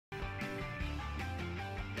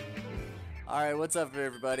Alright, what's up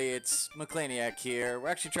everybody? It's McClaniac here. We're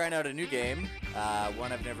actually trying out a new game,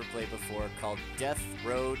 one I've never played before, called Death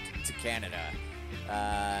Road to Canada.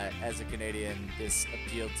 As a Canadian, this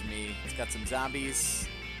appealed to me. It's got some zombies,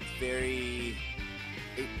 very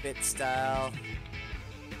 8-bit style.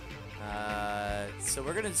 So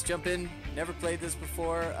we're gonna just jump in. Never played this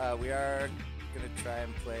before. We are gonna try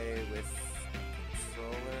and play with a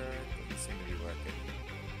controller. Doesn't seem to be working.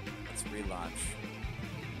 Let's relaunch.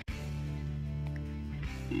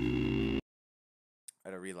 I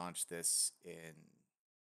gotta relaunch this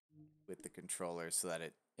with the controller so that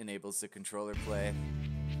it enables the controller play.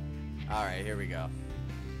 Alright, here we go.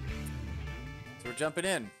 So we're jumping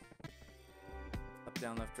in. Up,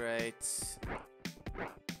 down, left, right.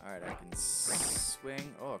 Alright, I can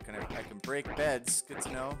swing. Oh, I can break beds. Good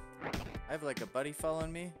to know. I have like a buddy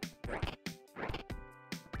following me. Okay.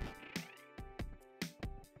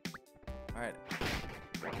 Alright.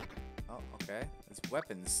 Oh, okay. There's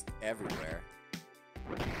weapons everywhere.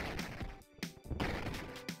 Okay,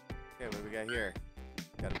 what do we got here?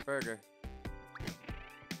 Got a burger.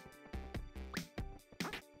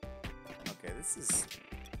 Okay, this is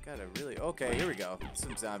got a really... Okay, here we go.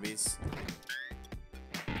 Some zombies.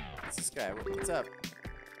 What's this guy? What's up?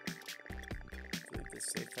 Leave this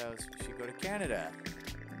safe house. We should go to Canada.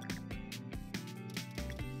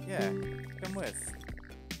 Yeah, come with.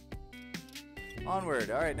 Onward.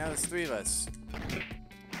 Alright, now there's 3 of us.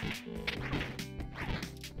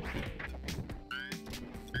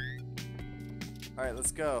 Alright,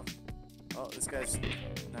 let's go. Oh, this guy's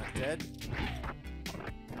not dead.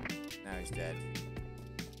 Now he's dead.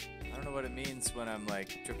 I don't know what it means when I'm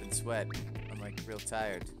like dripping sweat. I'm like real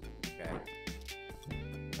tired. Okay.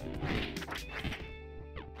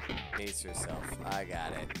 Pace yourself. I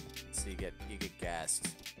got it. So you get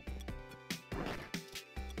gassed.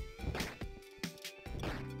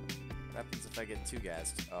 What happens if I get too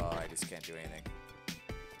gassed? Oh, I just can't do anything.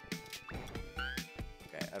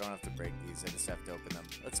 Okay, I don't have to break these, I just have to open them.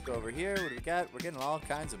 Let's go over here. What do we got? We're getting all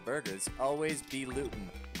kinds of burgers. Always be looting.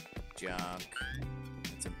 Junk.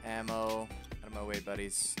 Got some ammo. Out of my way,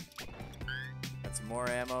 buddies. Got some more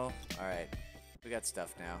ammo. Alright. We got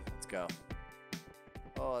stuff now. Let's go.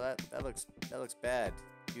 Oh, that looks bad.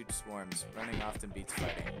 Huge swarms. Running often beats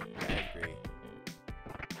fighting. Yeah, I agree.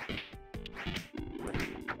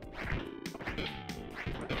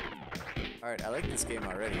 Alright, I like this game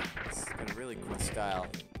already. It's got a really cool style.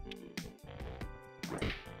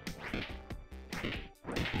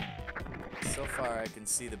 So far, I can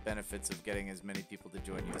see the benefits of getting as many people to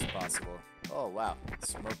join you as possible. Oh, wow.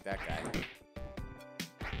 Smoke that guy.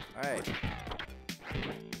 Alright.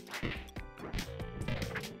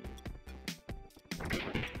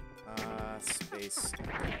 Space.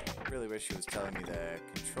 I really wish it was telling me the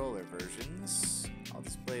controller versions. I'll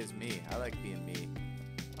display as me. I like being me.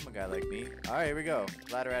 I'm a guy like me. Alright, here we go.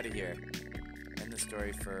 Ladder out of here. End the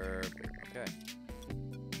story for... Okay.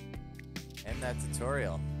 End that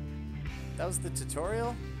tutorial. That was the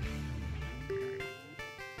tutorial?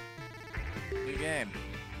 New game.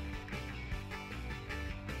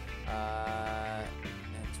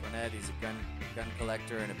 Antoinette, he's a gun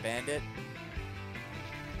collector and a bandit.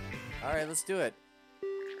 Alright, let's do it.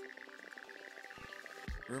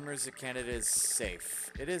 Rumors that Canada is safe.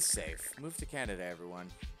 It is safe. Move to Canada,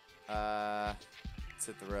 everyone. Let's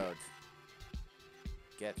hit the road.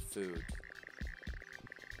 Get food.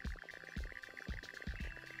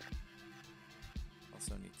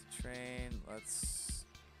 Also need to train. Let's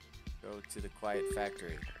go to the quiet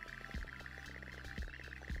factory.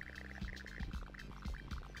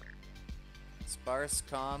 Sparse,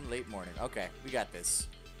 calm, late morning. Okay, we got this.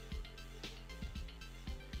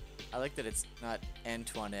 I like that it's not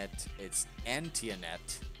Antoinette, it's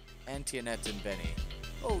Antionette. Antionette and Benny.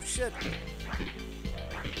 Oh shit!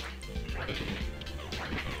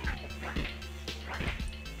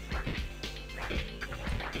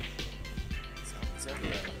 It's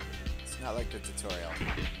everywhere. It's not like the tutorial.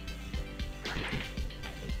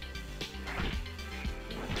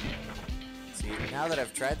 See, now that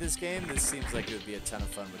I've tried this game, this seems like it would be a ton of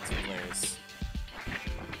fun with 2 players.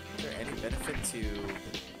 Is there any benefit to...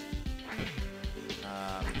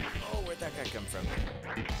 oh, where'd that guy come from?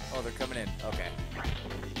 Oh, they're coming in. Okay.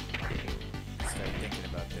 Start thinking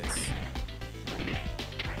about this.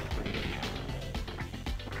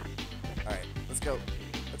 Alright, let's go.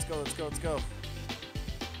 Let's go, let's go, let's go.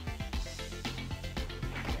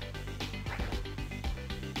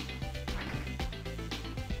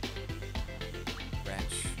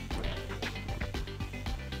 Wrench.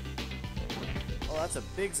 Oh, that's a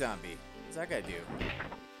big zombie. What's that guy do? Do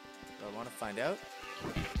I want to find out?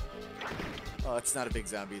 Oh, Oh, it's not a big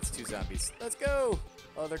zombie. It's 2 zombies. Let's go.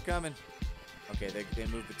 Oh, they're coming. Okay, they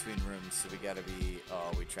move between rooms, so we gotta be...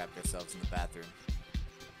 Oh, we trapped ourselves in the bathroom.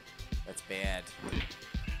 That's bad.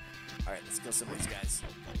 Alright, let's kill some of these guys.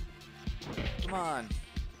 Come on.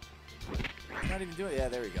 He's not even doing it. Yeah,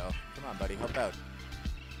 there we go. Come on, buddy. Help out.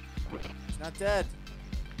 He's not dead.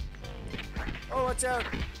 Oh, watch out.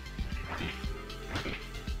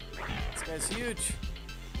 This guy's huge.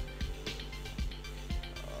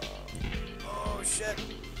 Oh, shit.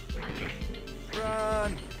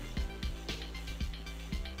 Run.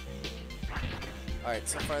 Alright,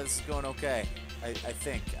 so far this is going okay. I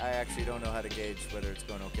think. I actually don't know how to gauge whether it's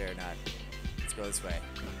going okay or not. Let's go this way.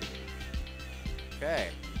 Okay.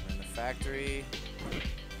 We're in the factory.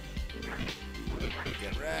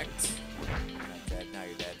 Get wrecked. You're not dead. Now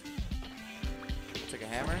you're dead. Took a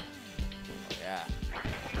hammer? Oh, yeah.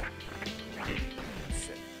 Oh,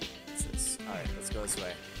 shit. What's this? Alright, let's go this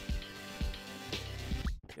way.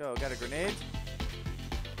 Yo, got a grenade?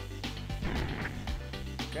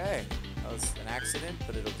 Okay. That was an accident,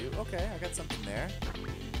 but it'll do. Okay, I got something there.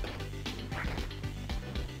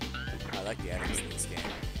 I like the items in this game.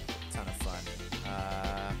 Ton of fun.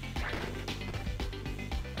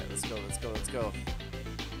 Alright, let's go, let's go, let's go.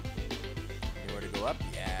 Where to go up?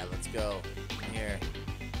 Yeah, let's go. In here.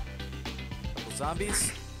 Couple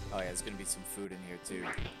zombies? Oh yeah, there's gonna be some food in here too.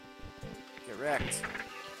 Get wrecked.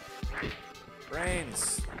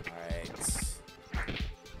 Brains. Alright.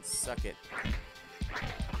 Suck it.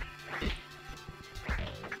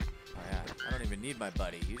 I don't even need my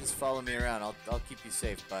buddy. You just follow me around. I'll keep you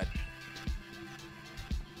safe, bud.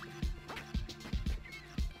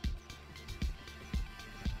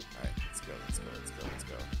 Alright, let's go, let's go, let's go, let's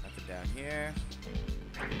go. Nothing down here.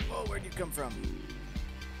 Oh, where'd you come from?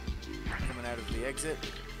 Coming out of the exit.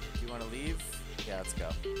 Do you want to leave? Yeah, let's go.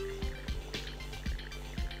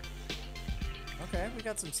 Okay, we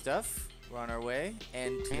got some stuff. We're on our way.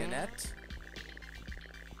 Antionette.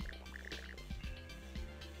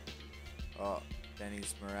 Oh,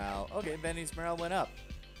 Benny's morale. Okay, Benny's morale went up.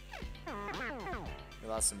 We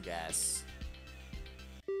lost some gas.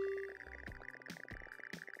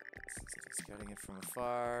 Scouting it from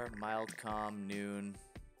afar. Mild calm, noon.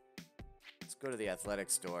 Let's go to the athletic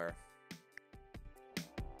store.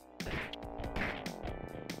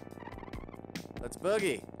 Let's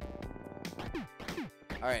boogie.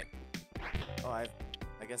 Alright. Oh, I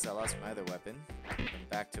guess I lost my other weapon. I'm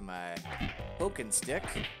back to my poking stick.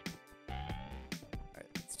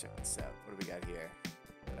 Check this out. What do we got here?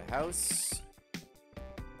 Got a house.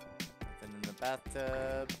 Nothing in the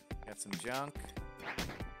bathtub. Got some junk.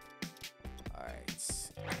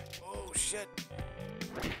 Alright. Oh, shit.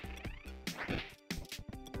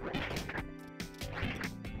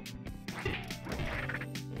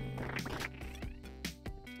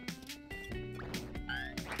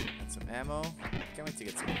 Got some ammo. Can't wait to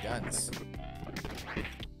get some guns.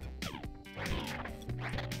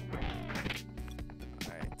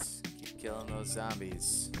 Killing those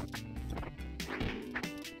zombies.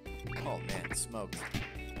 Oh man, smoked.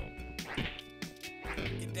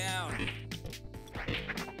 Get down.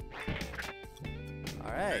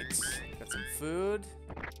 Alright. Got some food.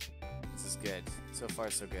 This is good. So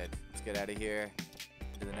far, so good. Let's get out of here.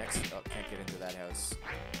 To the next. Oh, can't get into that house.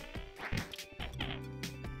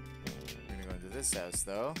 We're gonna go into this house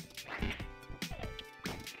though.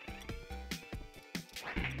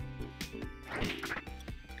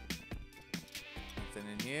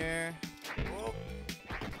 In here. Oh.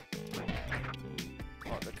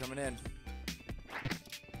 Oh, they're coming in.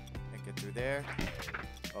 Can't get through there.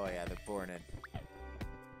 Oh yeah, they're pouring in.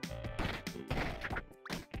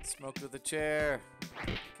 Smoked with a chair.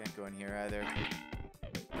 Can't go in here either.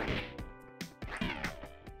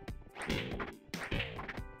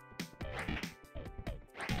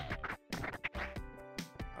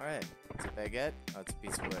 Alright, it's a baguette. Oh, it's a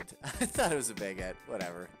piece of wood. I thought it was a baguette.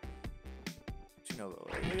 Whatever.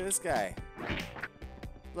 Look at this guy.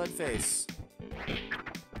 Blood face.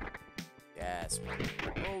 Yes.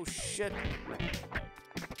 Oh shit.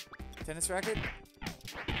 Tennis racket?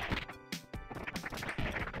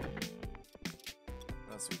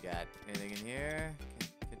 What else we got? Anything in here?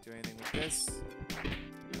 Can't do anything with this.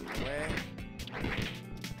 No way.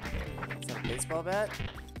 Is that a baseball bat?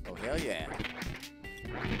 Oh hell yeah.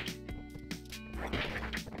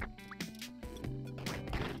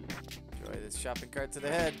 Shopping cart to the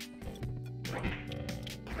head.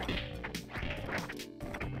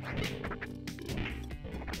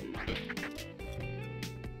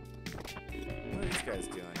 What are these guys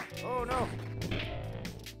doing? Oh no!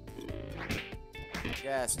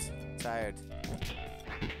 Gassed. Tired.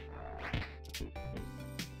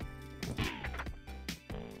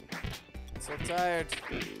 So tired.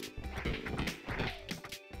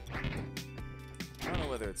 I don't know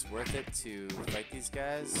whether it's worth it to fight these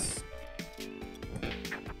guys.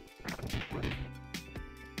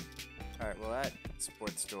 Alright, well that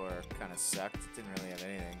sports store kind of sucked. It didn't really have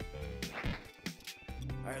anything.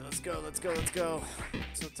 Alright, let's go, let's go, let's go. I'm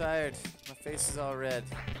so tired. My face is all red.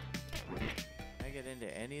 Can I get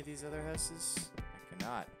into any of these other houses? I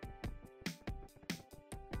cannot.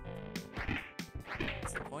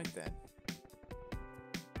 What's the point then?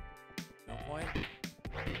 No point?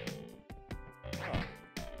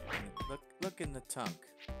 Oh. Look in the trunk.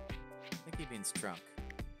 I think he means trunk.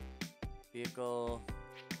 Vehicle,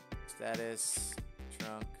 status,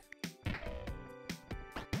 trunk.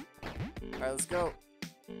 Alright, let's go.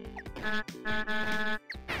 I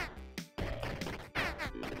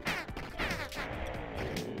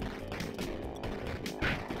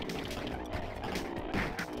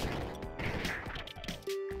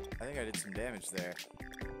think I did some damage there.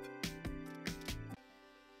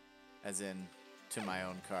 As in, to my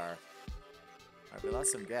own car. Alright, we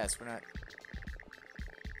lost some gas. We're not...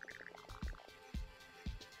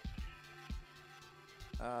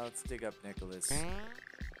 let's dig up Nicholas.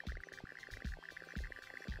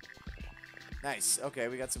 Nice. Okay,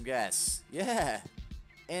 we got some gas. Yeah!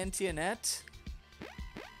 Antionette.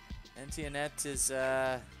 Antionette is,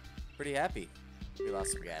 pretty happy. We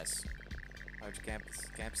lost some gas. Large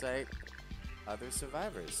campsite. Other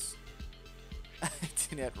survivors.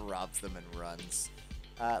 Antionette robs them and runs.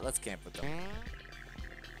 Let's camp with them.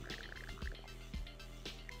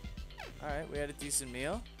 Alright, we had a decent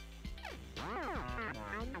meal.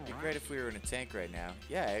 It'd be great if we were in a tank right now.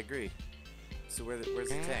 Yeah, I agree. So where's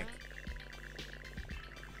the tank?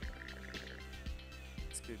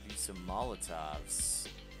 This could be some Molotovs.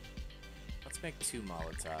 Let's make 2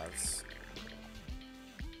 Molotovs.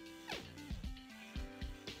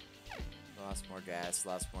 Lost more gas,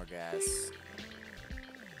 lost more gas.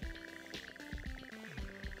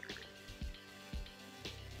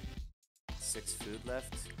 Six food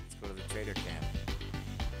left. Let's go to the trader camp.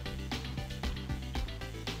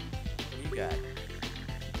 What do you got?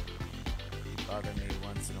 You bother me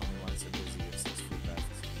once and only once. I'm busy. You have 6 food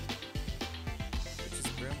left. Which is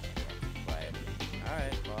broom? Quiet.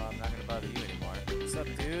 Alright, well, I'm not gonna bother you anymore. What's up,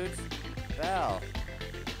 dude? Val.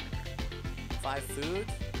 5 food?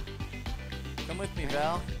 Come with me,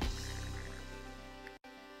 Val.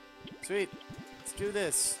 Sweet. Let's do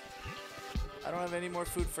this. I don't have any more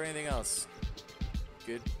food for anything else.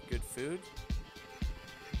 Good food?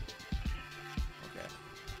 Okay.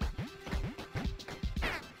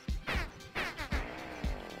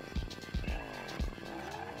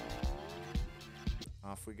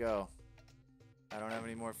 Off we go. I don't have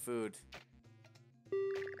any more food.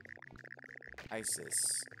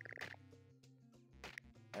 ISIS.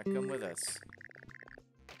 Come with us.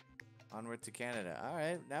 Onward to Canada.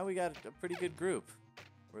 Alright, now we got a pretty good group.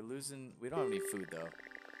 We're losing... We don't have any food, though.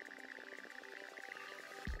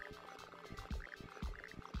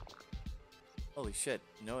 Holy shit.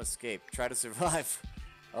 No escape. Try to survive.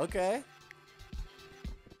 Okay.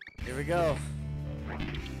 Here we go.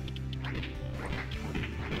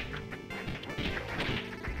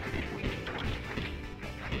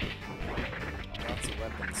 Lots of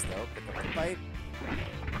weapons, though. Pick up the pipe.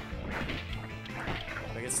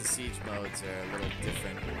 I guess the siege modes are a little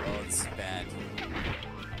different. Oh, it's bad.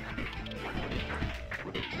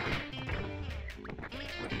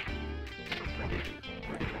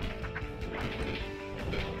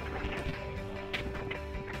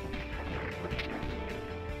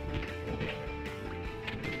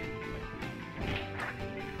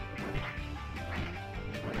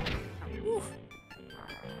 Whew.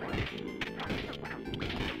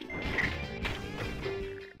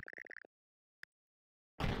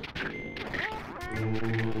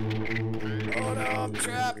 Oh no, I'm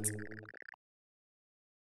trapped!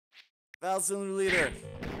 Val's the new leader.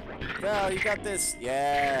 Val, you got this.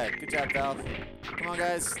 Yeah, good job, Val. Come on,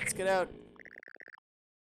 guys, let's get out.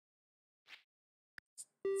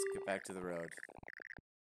 Let's get back to the road.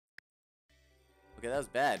 Okay, that was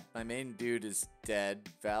bad. My main dude is dead.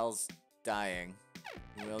 Val's dying.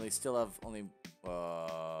 We only still have only...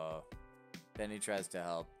 Benny tries to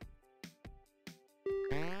help.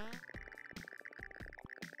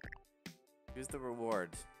 Here's the reward.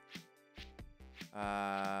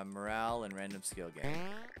 Morale and random skill gain.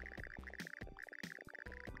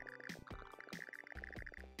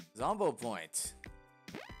 Zombo point.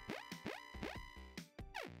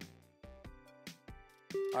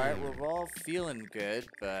 Alright, we're all feeling good,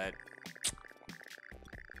 but...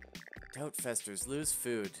 Doubt festers. Lose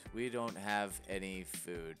food. We don't have any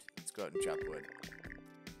food. Let's go out and chop wood.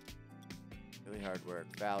 Really hard work.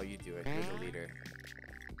 Val, you do it. You're the leader.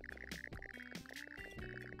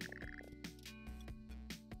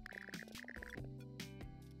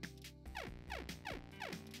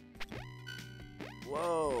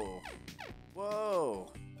 Whoa. Whoa.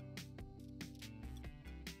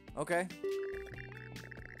 Okay.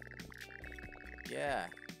 Yeah.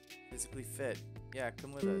 Physically fit. Yeah,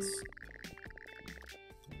 come with us.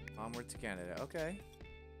 Onward to Canada. Okay.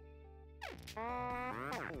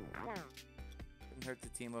 Couldn't hurt to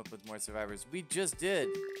team up with more survivors. We just did!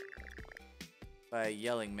 By a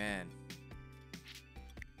yelling man.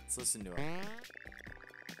 Let's listen to him.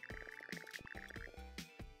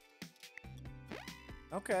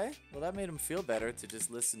 Okay, well that made him feel better to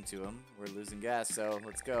just listen to him. We're losing gas, so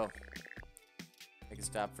let's go. Make a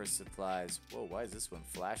stop for supplies. Whoa, why is this one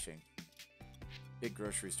flashing? Big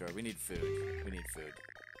grocery store. We need food. We need food.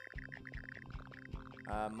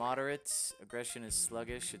 Moderate. Aggression is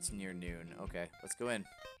sluggish. It's near noon. Okay, let's go in.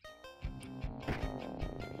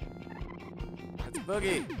 Let's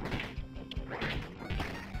boogie!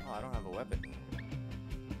 Oh, I don't have a weapon.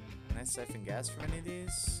 Can I siphon gas from any of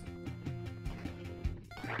these?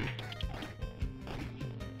 Alright,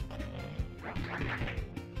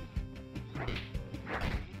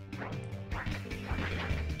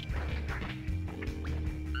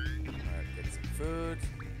 get some food.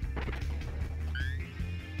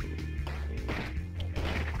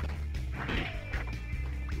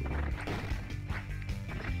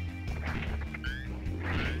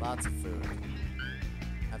 Lots of food.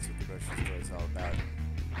 That's what the grocery store is all about.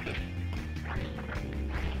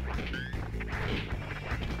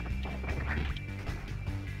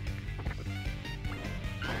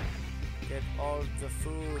 Get all the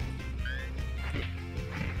food.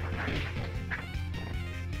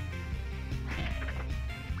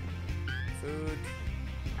 Food.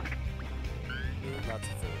 Food, lots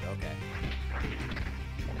of food. Okay.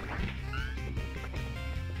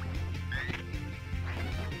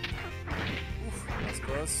 Oof, that's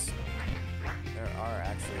close. There are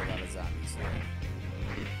actually a lot of zombies here.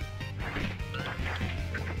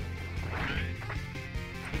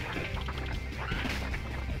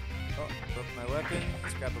 Oh, broke my weapon.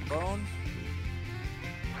 Let's grab a bone.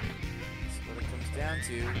 That's what it comes down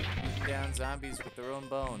to. Eating down zombies with their own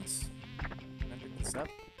bones. Can I pick this up?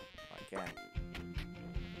 Oh, I can.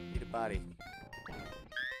 Eat a body.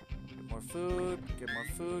 Get more food. Get more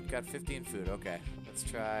food. Got 15 food. Okay. Let's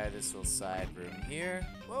try this little side room here.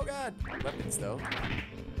 Oh god! Weapons though.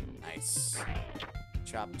 Nice.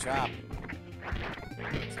 Chop, chop.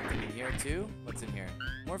 Something in here too? What's in here?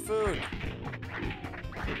 More food!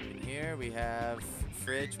 In here we have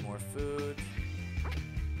fridge, more food.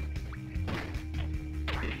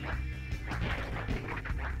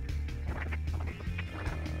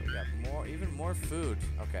 We got more, even more food.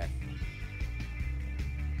 Okay.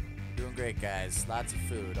 Doing great, guys. Lots of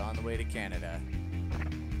food on the way to Canada.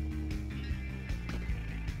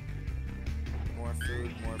 More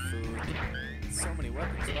food, more food. So many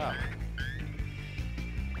weapons, wow.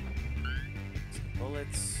 Some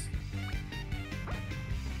bullets.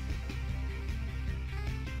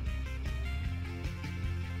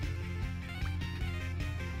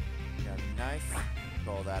 Got a knife.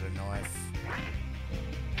 Call that a knife.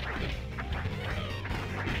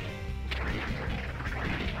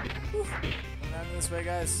 Whew. Coming down this way,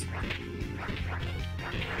 guys.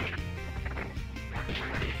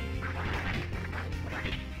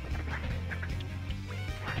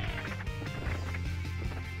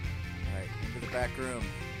 Alright, into the back room.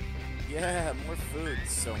 Yeah, more food.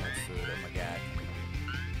 So much food. Oh my god.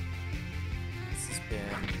 This has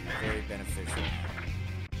been very beneficial.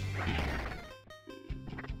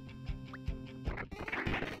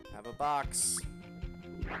 Have a box.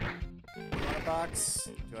 You want a box?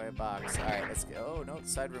 Enjoy a box. Alright, let's go. Oh, no,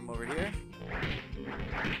 side room over here.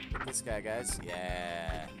 Get this guy, guys.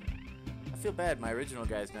 Yeah. I feel bad. My original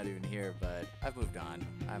guy's not even here, but I've moved on.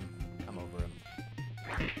 I'm over him.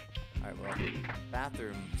 Alright, well,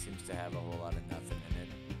 bathroom seems to have a whole lot of nothing in it.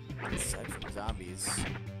 Aside from zombies.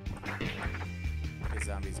 Okay,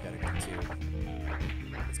 zombies gotta go too.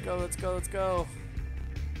 Let's go, let's go, let's go!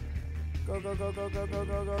 Go, go, go, go, go, go,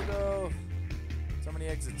 go, go, go! So many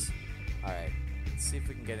exits. Alright, let's see if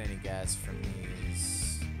we can get any gas from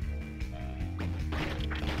these.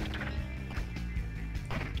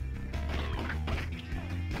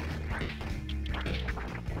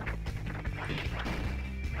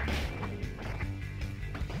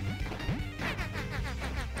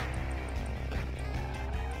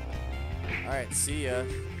 Alright, see ya.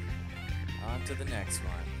 On to the next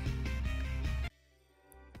one.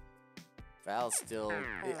 Val's still...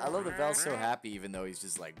 I love that Val's so happy even though he's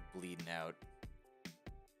just like bleeding out.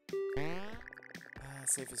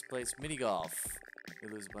 Safest place, mini golf. We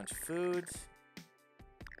lose a bunch of food.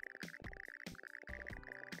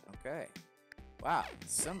 Okay. Wow,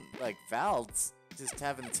 like, Val's just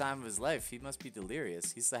having the time of his life. He must be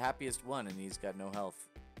delirious. He's the happiest one, and he's got no health.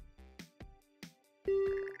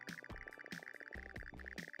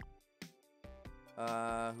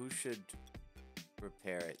 Who should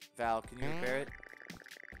repair it? Val, can you repair it?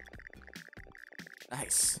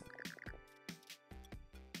 Nice.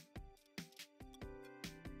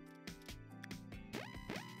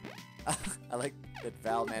 I like that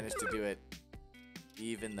Val managed to do it,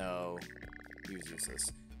 even though he was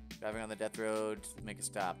useless. Driving on the death road, make a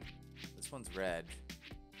stop. This one's red.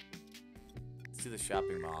 Let's do the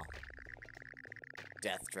shopping mall.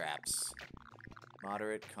 Death traps.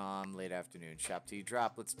 Moderate, calm, late afternoon. Shop till you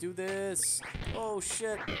drop. Let's do this! Oh,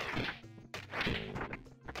 shit!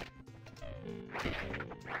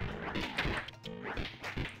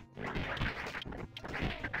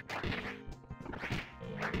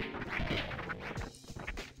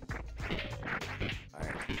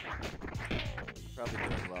 Alright. Probably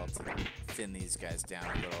doing well to thin these guys down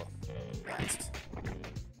a little fast.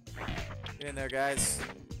 Get in there, guys.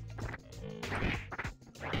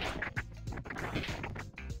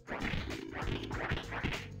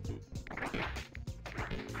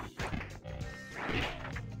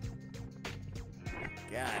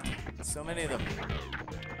 God, so many of them.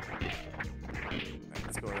 Alright,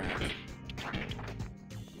 let's go around.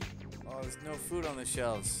 Oh, there's no food on the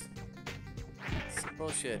shelves. Some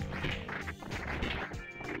bullshit.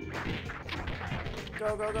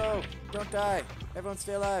 Go, go, go! Don't die! Everyone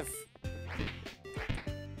stay alive!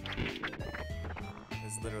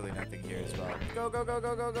 There's literally nothing here as well. Go, go, go,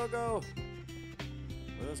 go, go, go, go!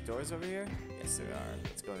 Are those doors over here? Yes, there are.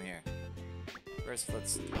 Let's go in here. First,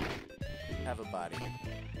 let's have a body.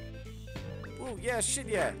 Ooh, yeah, shit,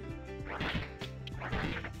 yeah!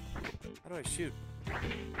 How do I shoot?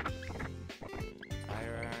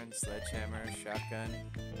 Tire iron, sledgehammer, shotgun.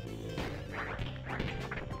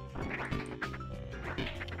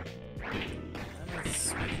 I'm gonna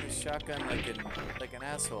swing the shotgun like an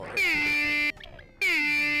asshole.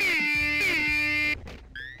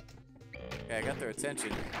 Okay, I got their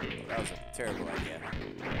attention. That was a terrible idea.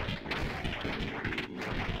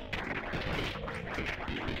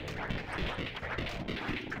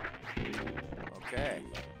 Okay.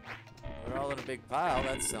 We're all in a big pile,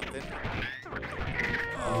 that's something.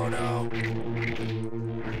 Oh no.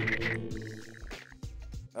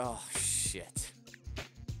 Oh shit.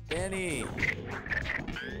 Benny!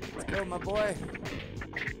 Let's go, my boy.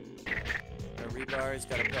 Got a rebar, he's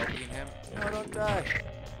got a belt being him. No, don't die.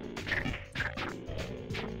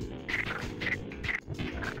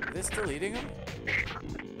 Are they still eating him?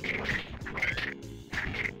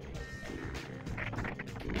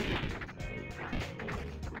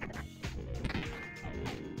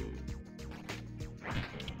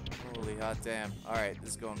 Holy hot damn. Alright,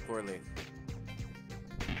 this is going poorly.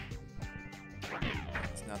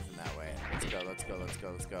 It's nothing that way. Let's go, let's go, let's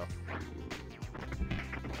go, let's go.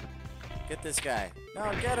 Get this guy.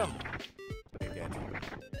 No, get him! Okay, good.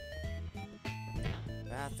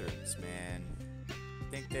 Bathrooms, man.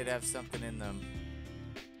 Think they'd have something in them.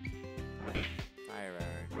 Tire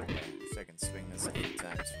iron. Okay, so I can swing this a few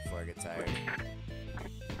times before I get tired.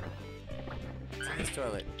 What's in this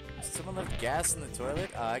toilet? Someone left gas in the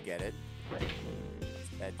toilet? Oh, I get it. It's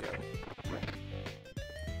a bad joke.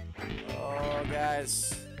 Oh,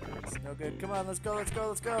 guys. It's no good. Come on, let's go, let's go,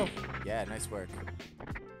 let's go. Yeah, nice work.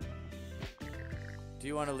 Do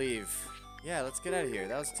you want to leave? Yeah, let's get out of here.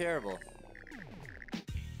 That was terrible.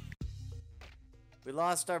 We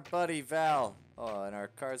lost our buddy, Val. Oh, and our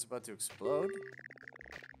car's about to explode?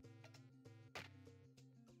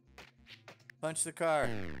 Punch the car.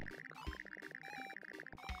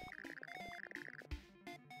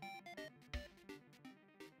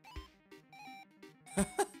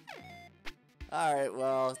 Alright,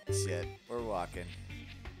 well, shit. We're walking.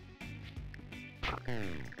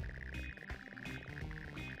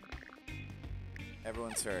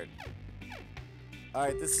 Everyone's hurt.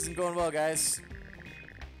 Alright, this isn't going well, guys.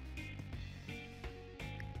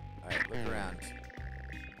 Alright, look around.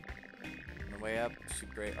 On the way up, she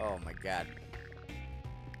break. Oh my god.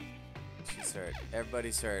 She's hurt.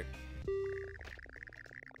 Everybody's hurt.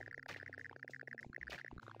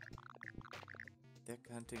 Thick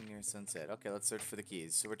hunting near sunset. Okay, let's search for the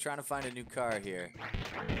keys. So we're trying to find a new car here.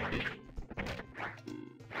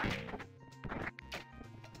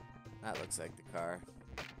 That looks like the car.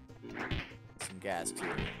 Some gas too.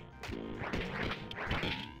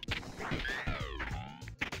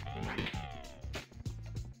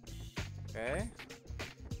 Okay.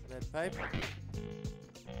 Pipe. Yeah,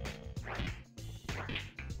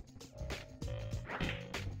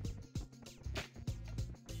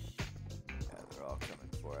 they're all coming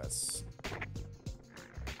for us.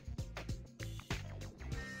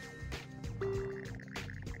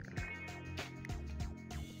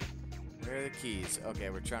 Where are the keys? Okay,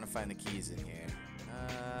 we're trying to find the keys in here.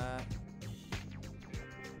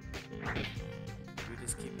 Do we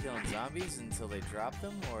just keep killing zombies until they drop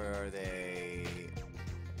them, or are they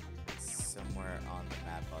somewhere on the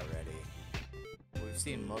map already? We've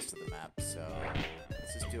seen most of the map, so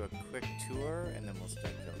let's just do a quick tour and then we'll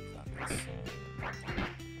start killing zombies.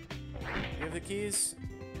 You have the keys?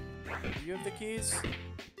 Do you have the keys?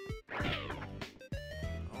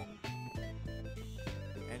 Oh.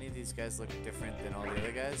 Any of these guys look different than all the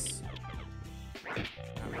other guys?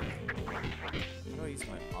 Not really. How do I use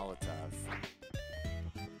my Molotov?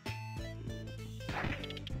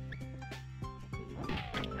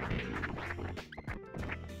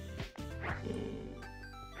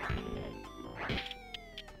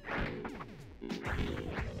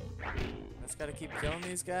 Just gotta keep killing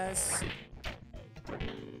these guys. I'm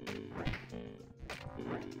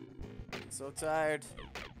so tired.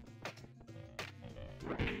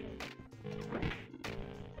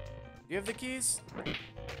 Do you have the keys?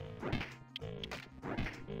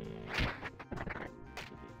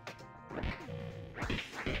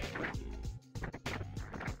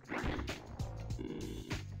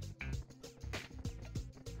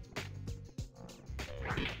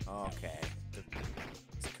 Okay.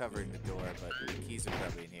 It's covering the door, but the keys are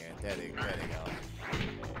probably in here. There they go.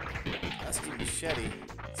 Rusty machete.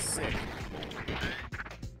 Sick.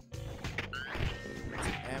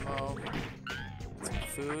 Some ammo. Some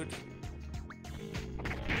food.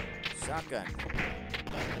 Shotgun.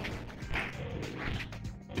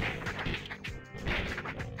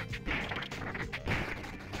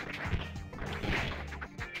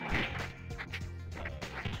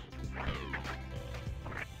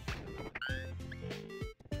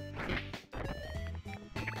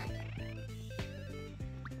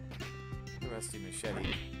 Rusty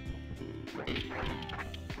machete.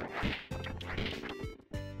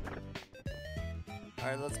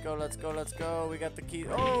 Alright, let's go. We got the key.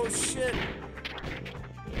 Oh, shit!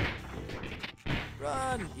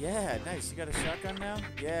 Run! Yeah, nice. You got a shotgun now?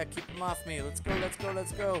 Yeah, keep him off me. Let's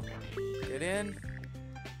go. Get in.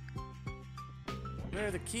 Where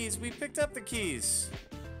are the keys? We picked up the keys.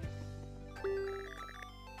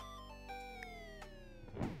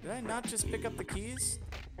 Did I not just pick up the keys?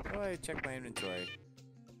 How do I check my inventory?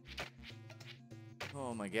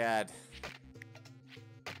 Oh my god.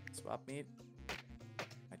 Swap meat?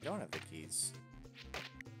 I don't have the keys.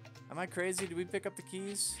 Am I crazy? Did we pick up the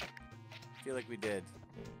keys? I feel like we did.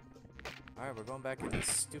 Alright, we're going back in this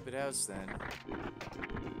stupid house then.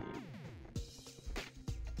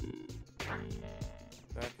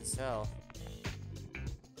 Back as hell.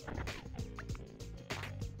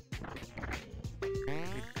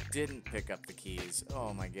 We didn't pick up the keys.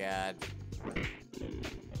 Oh my god.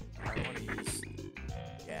 I want to use...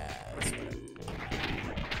 Yeah, that's what I...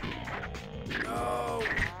 No!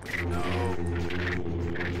 No!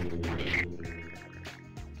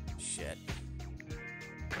 Shit.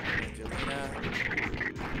 Angelina.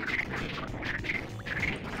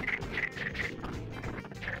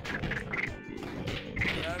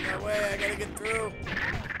 Get out of my way, I gotta get through!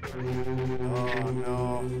 Oh no.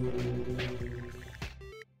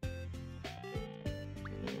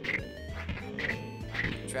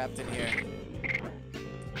 Trapped in here.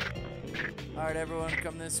 Alright, everyone,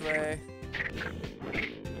 come this way.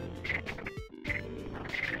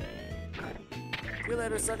 See you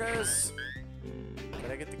later, suckers!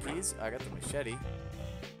 Did I get the keys? I got the machete.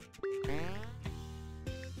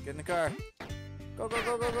 Get in the car. Go!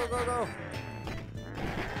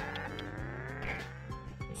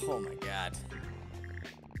 Oh my god.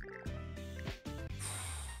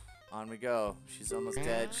 On we go. She's almost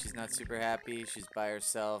dead. She's not super happy. She's by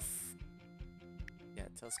herself. Yeah,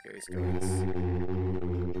 tell scary stories.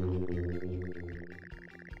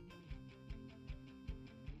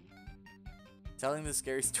 Telling the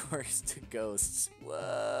scary stories to ghosts.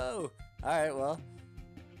 Whoa! Alright, well.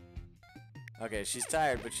 Okay, she's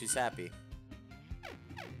tired, but she's happy.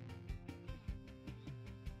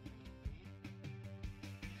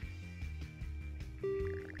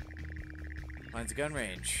 Mine's a gun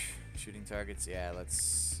range. Shooting targets, yeah,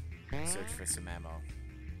 let's search for some ammo.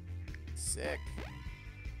 Sick.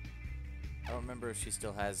 I don't remember if she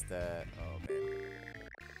still has the... Oh, man.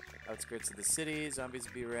 Outskirts of the city, zombies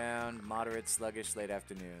will be around, moderate, sluggish, late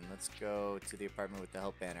afternoon. Let's go to the apartment with the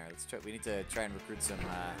help banner. Let's try. We need to try and recruit some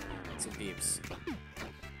peeps.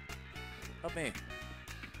 Help me.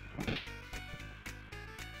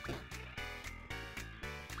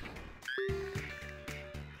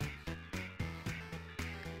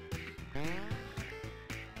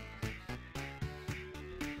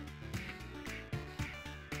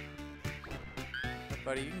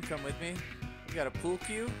 Buddy, you can come with me. You got a pool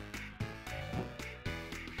cue?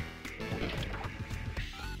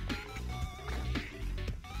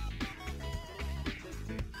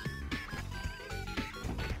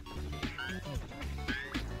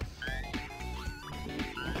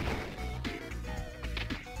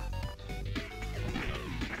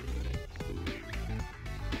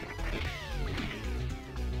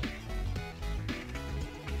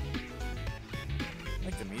 I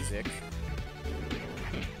like the music.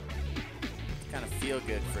 Kind of feel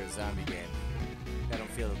good for a zombie game. I don't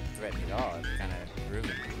feel threatened at all. It's kind of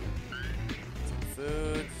groovy. Some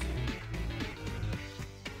food.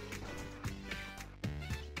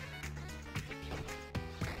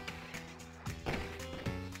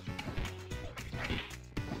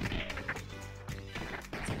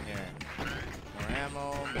 What's in here? More ammo,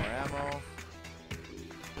 more ammo.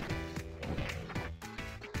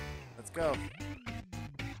 Let's go.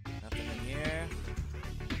 Nothing in here.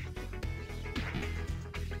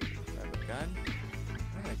 Gun.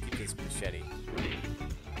 I'm gonna keep this machete.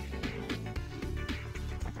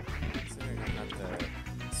 Considering I'm not the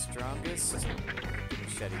strongest, the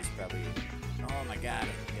machete's probably. Oh my god,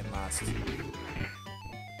 I'm getting lost.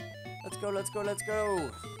 Let's go, let's go, let's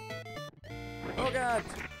go! Oh god!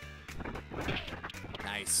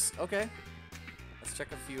 Nice. Okay. Let's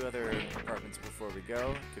check a few other apartments before we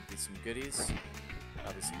go. Could be some goodies.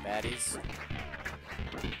 Probably some baddies.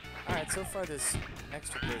 Alright, so far this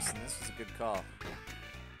extra person, this was a good call.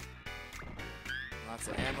 Lots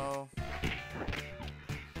of ammo.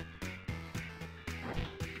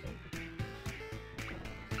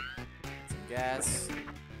 Some gas.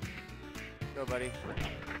 Go, buddy.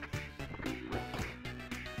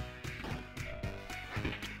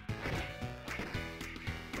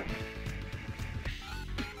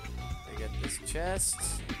 I get this chest.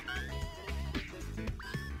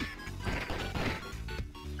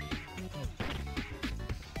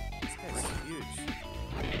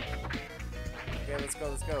 Okay, let's go,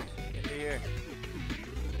 let's go. Into here.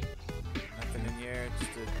 Nothing in here,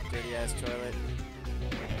 just a dirty ass toilet.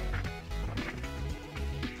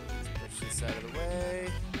 Let's push this out of the way.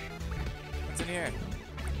 What's in here?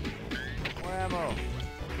 More ammo.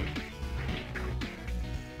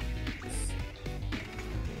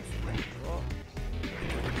 Cool.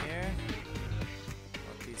 Nothing in here.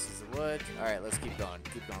 More pieces of wood. Alright, let's keep going.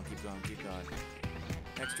 Keep going, keep going, keep going.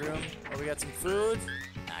 Next room. Oh, we got some food.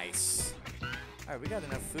 Nice. Alright, we got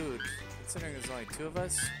enough food. Considering there's only 2 of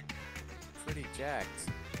us, pretty jacked.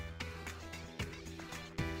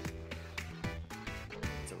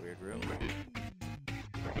 It's a weird room.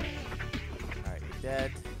 Alright, you're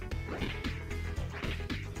dead.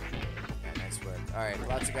 Yeah, nice work. Alright,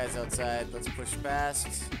 lots of guys outside. Let's push past.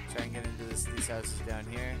 Try and get into these houses down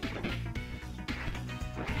here.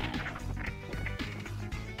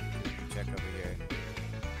 Check over here.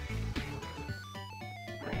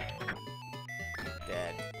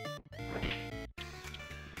 Dead.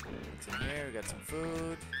 What's in here? We got some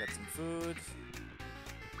food. Got some food.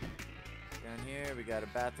 Down here, we got a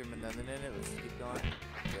bathroom and nothing in it. Let's keep going.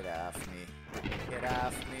 Get off me. Get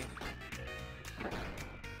off me.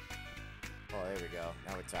 Oh, there we go.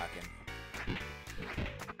 Now we're talking.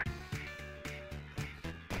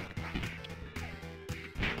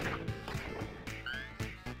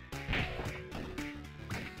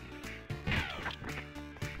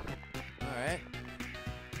 Alright.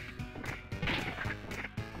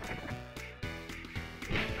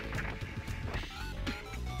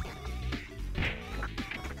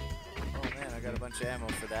 Oh man, I got a bunch of ammo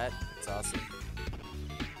for that. That's awesome.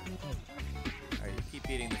 Alright, you keep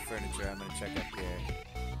eating the furniture. I'm gonna check up here.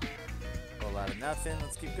 Whole lot of nothing.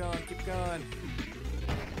 Let's keep going, keep going.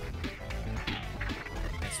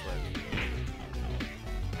 Nice work.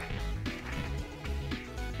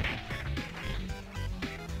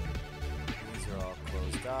 These are all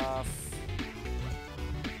closed off.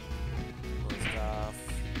 Closed off.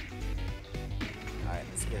 Alright,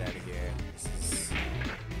 let's get out of here. It's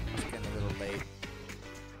getting a little late.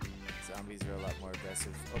 Zombies are a lot more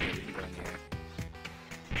aggressive. Okay, we can go in here.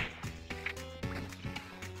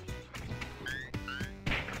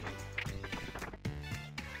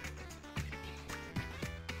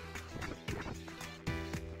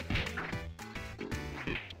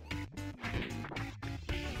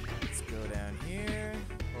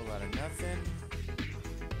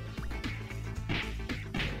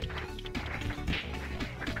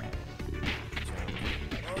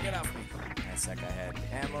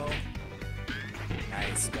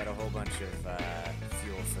 bunch of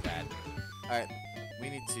fuel for that. Alright, we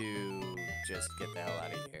need to just get the hell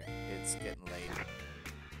out of here. It's getting late.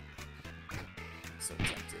 I'm so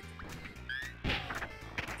tempted.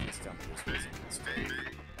 Please tell me this wasn't a mistake.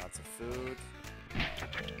 Lots of food.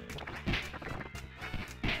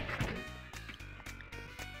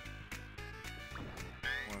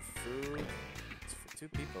 More food. It's for 2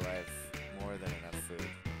 people, I have more than enough food.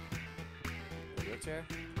 A wheelchair?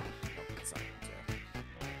 Nope, it's not a wheelchair.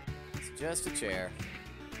 It's just a chair.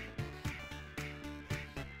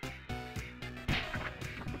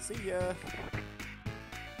 See ya!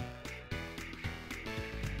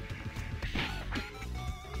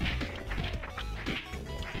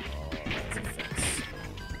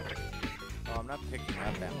 I'm not picking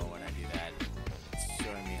up ammo when I do that. It's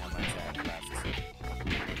showing me how much I have left.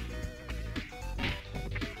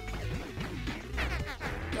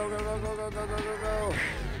 Go, go, go, go, go, go, go, go, go!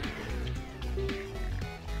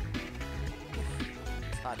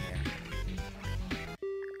 It's hot in here.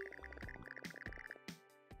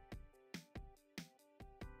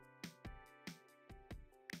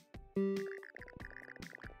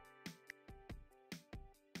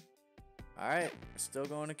 Alright, we're still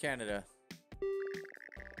going to Canada.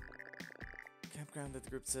 Campground that the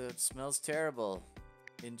group said smells terrible.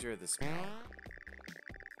 Endure the smell.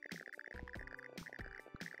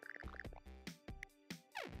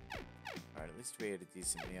 Alright, at least we ate a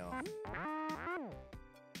decent meal.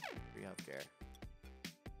 Free healthcare.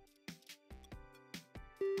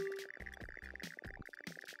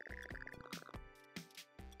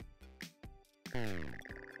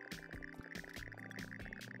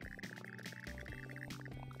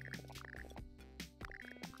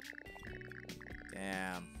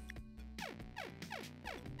 Damn.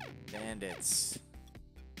 Bandits.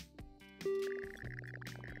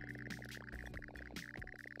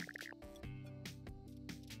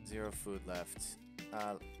 Zero food left.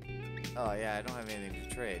 Oh yeah, I don't have anything to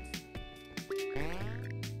trade.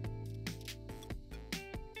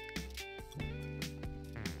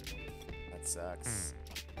 That sucks.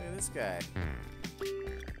 Look at this guy.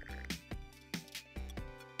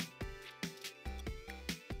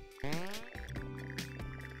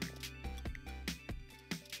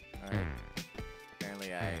 Alright.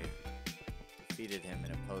 Apparently I defeated him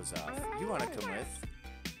in a pose-off. You wanna come with?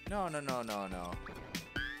 No, no, no, no, no.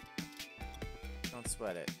 Don't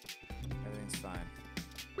sweat it. Everything's fine.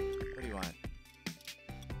 What do you want?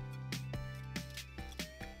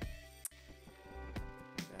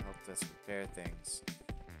 That helped us repair things.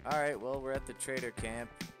 Alright, well, we're at the trader camp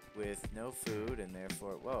with no food and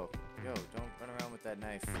therefore... Whoa. Yo, don't run around with that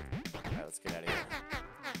knife. Alright, let's get out of here.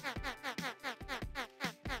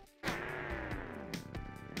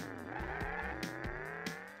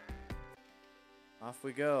 Off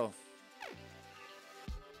we go.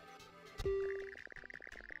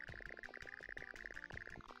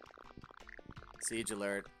 Siege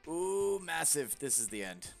alert. Ooh, massive. This is the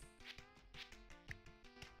end.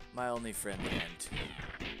 My only friend, the end.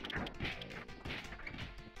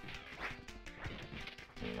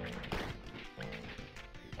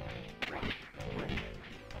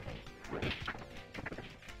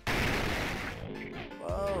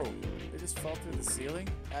 Whoa. They just fall through the ceiling?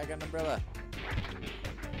 I got an umbrella.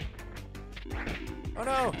 Oh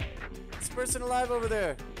no! There's a person alive over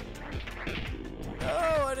there!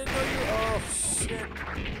 No, I didn't know you. Oh shit!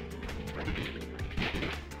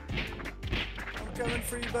 I'm coming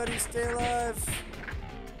for you, buddy. Stay alive.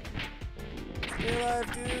 Stay alive,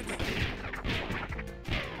 dude.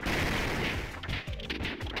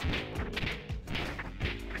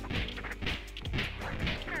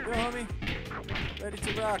 Go, homie. Ready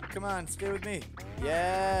to rock. Come on, stay with me.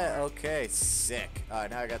 Yeah. Okay. Sick. All right,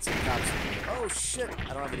 now I got some cops. Oh shit!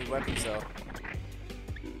 I don't have any weapons though.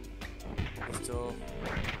 Pistol.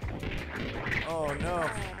 Oh no.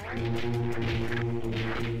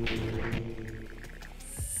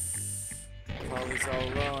 Collie's all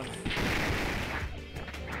alone.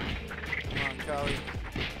 Come on, Collie.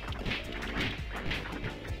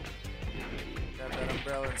 Grab that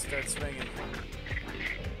umbrella and start swinging.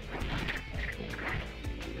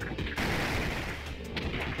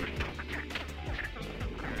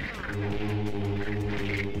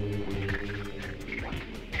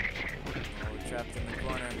 Trapped in the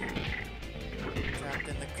corner. Trapped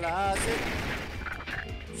in the closet.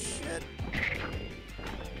 Shit.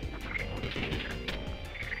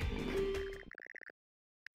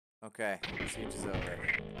 Okay, siege is over.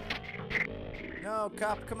 No,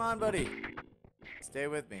 cop, come on, buddy. Stay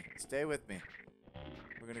with me. Stay with me.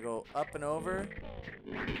 We're gonna go up and over.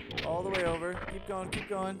 All the way over. Keep going, keep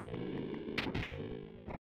going.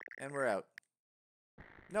 And we're out.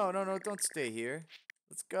 No, no, no, don't stay here.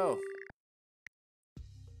 Let's go.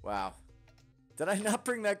 Wow. Did I not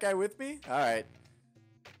bring that guy with me? Alright.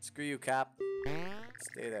 Screw you, Cap.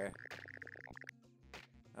 Stay there.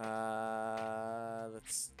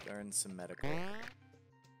 Let's learn some medical.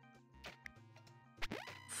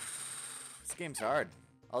 This game's hard.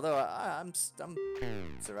 Although I'm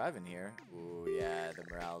surviving here. Ooh, yeah, the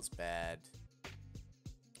morale's bad.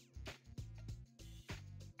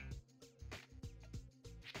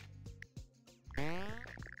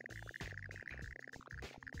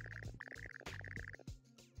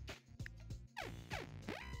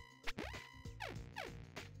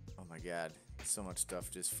 Oh my god, so much stuff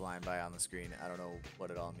just flying by on the screen. I don't know what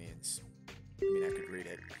it all means. I mean, I could read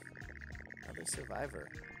it. Another survivor.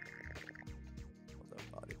 Hold up,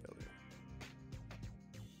 bodybuilder.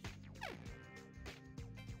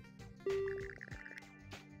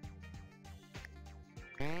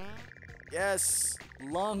 Yes!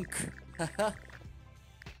 Lunk!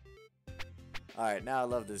 Alright, now I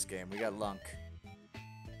love this game. We got Lunk.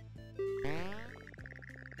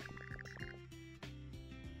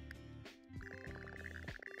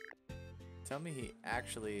 Tell me he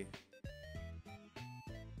actually...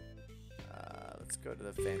 let's go to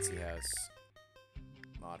the fancy house.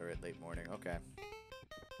 Moderate late morning, okay.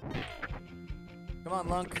 Come on,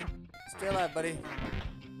 Lunk. Stay alive, buddy.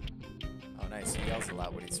 Oh, nice. He yells a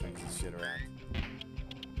lot when he swings his shit around.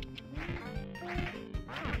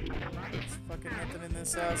 There's fucking nothing in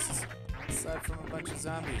this house aside from a bunch of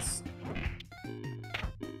zombies.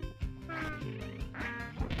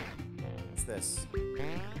 What's this?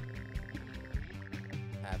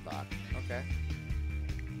 Padlock. Okay.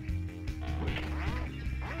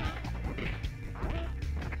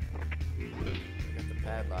 Get the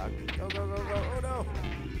padlock. Go, go, go, go. Oh no!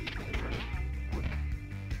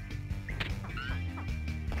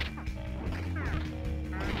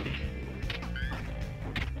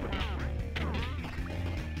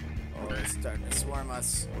 Oh, they're starting to swarm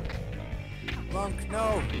us. Lunk,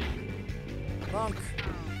 no! Lunk!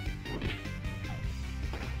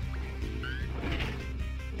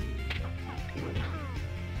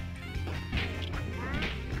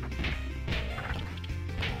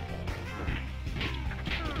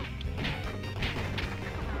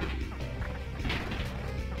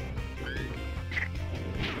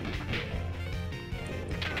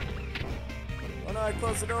 Oh no, I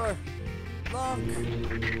closed the door. Lunk!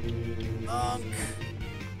 Lunk!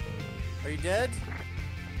 Are you dead?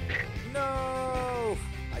 No!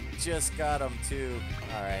 I just got him too.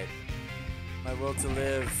 Alright. My will to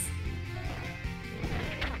live.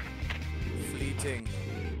 Fleeting.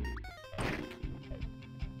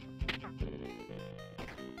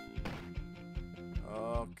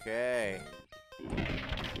 Okay.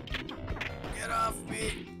 Get off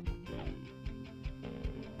me!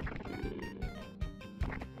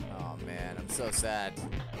 Oh man, I'm so sad.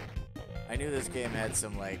 I knew this game had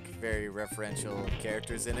some like very referential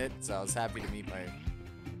characters in it, so I was happy to meet my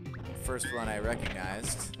first one I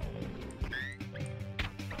recognized.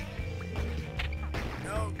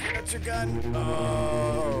 No, get out your gun!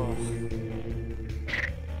 Oh.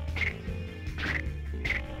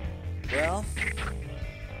 Well,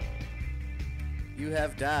 you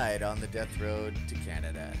have died on the death road to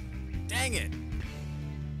Canada. Dang it!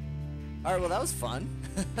 Alright, well that was fun.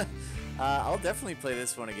 I'll definitely play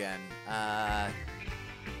this one again.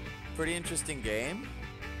 Pretty interesting game.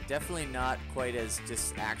 Definitely not quite as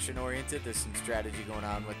just action-oriented. There's some strategy going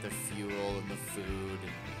on with the fuel and the food.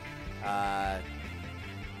 And,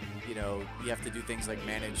 you know, you have to do things like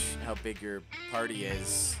manage how big your party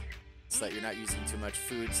is so that you're not using too much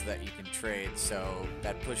food so that you can trade. So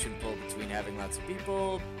that push and pull between having lots of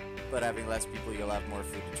people, but having less people, you'll have more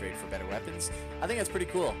food to trade for better weapons. I think that's pretty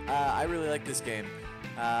cool. I really like this game.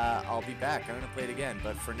 I'll be back. I'm going to play it again.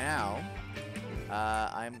 But for now,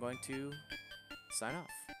 I'm going to sign off.